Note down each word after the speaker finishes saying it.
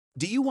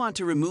Do you want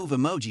to remove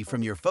emoji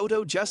from your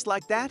photo just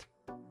like that?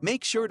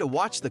 Make sure to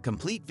watch the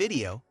complete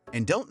video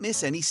and don't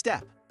miss any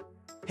step.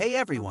 Hey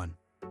everyone!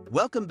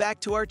 Welcome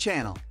back to our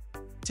channel.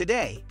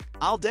 Today,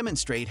 I'll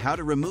demonstrate how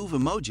to remove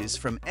emojis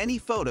from any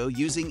photo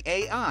using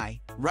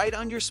AI right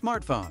on your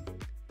smartphone.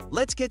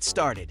 Let's get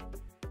started.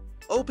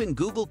 Open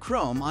Google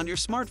Chrome on your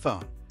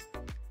smartphone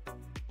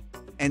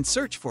and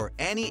search for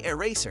any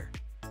eraser.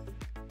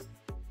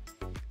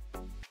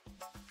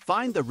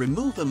 Find the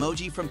Remove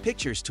Emoji from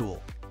Pictures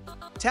tool.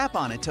 Tap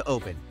on it to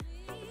open.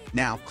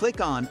 Now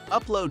click on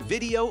Upload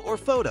Video or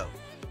Photo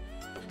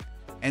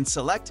and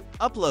select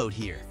Upload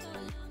here.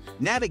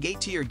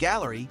 Navigate to your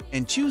gallery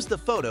and choose the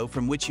photo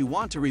from which you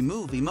want to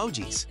remove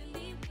emojis.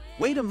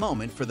 Wait a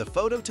moment for the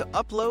photo to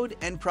upload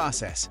and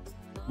process.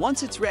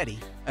 Once it's ready,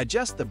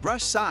 adjust the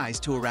brush size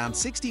to around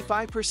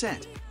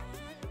 65%.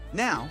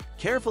 Now,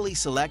 carefully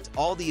select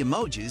all the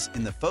emojis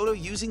in the photo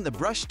using the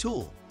brush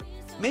tool.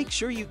 Make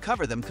sure you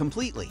cover them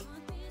completely.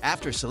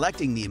 After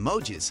selecting the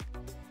emojis,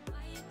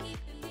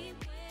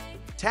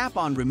 tap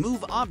on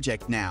Remove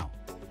Object Now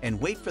and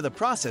wait for the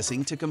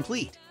processing to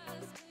complete.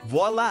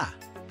 Voila!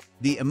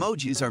 The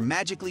emojis are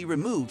magically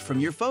removed from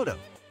your photo.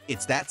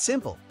 It's that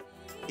simple.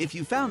 If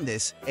you found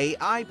this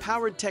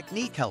AI-powered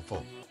technique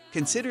helpful,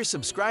 consider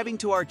subscribing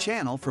to our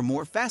channel for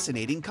more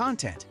fascinating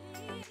content.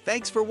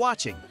 Thanks for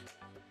watching.